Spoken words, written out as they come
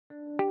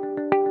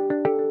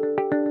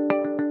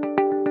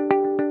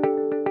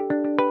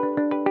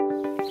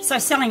So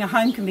selling a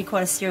home can be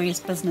quite a serious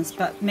business,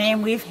 but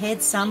man, we've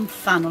had some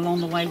fun along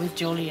the way with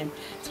Julian.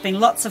 It's been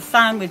lots of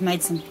fun. We've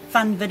made some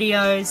fun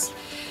videos.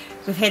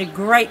 We've had a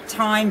great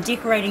time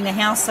decorating the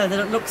house so that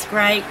it looks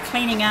great,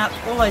 cleaning up,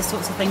 all those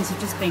sorts of things have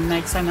just been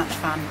made so much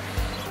fun.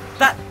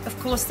 But of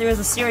course there is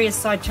a serious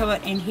side to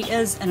it, and he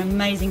is an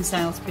amazing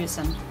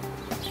salesperson.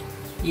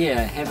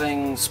 Yeah,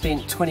 having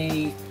spent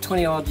 20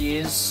 odd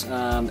years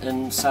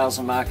in sales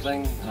and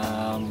marketing,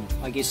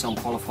 I guess I'm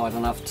qualified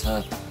enough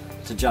to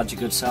judge a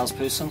good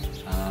salesperson.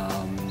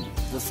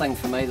 The thing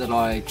for me that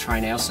I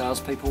train our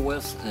salespeople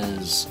with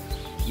is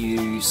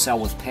you sell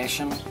with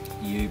passion,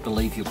 you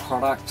believe your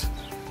product,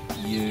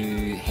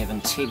 you have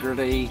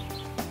integrity,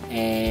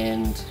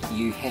 and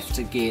you have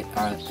to get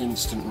an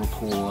instant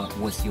rapport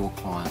with your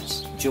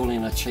clients.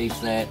 Julian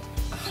achieved that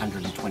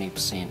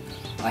 120%.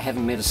 I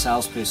haven't met a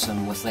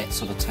salesperson with that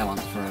sort of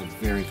talent for a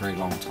very, very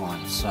long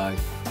time. So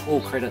all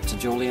credit to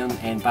Julian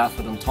and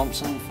Barfoot and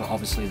Thompson for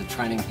obviously the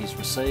training he's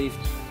received,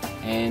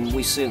 and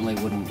we certainly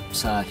wouldn't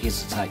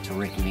hesitate to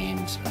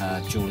recommend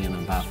Julian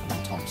and Barfoot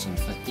and Thompson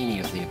for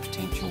any of their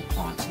potential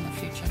clients in the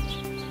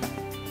future.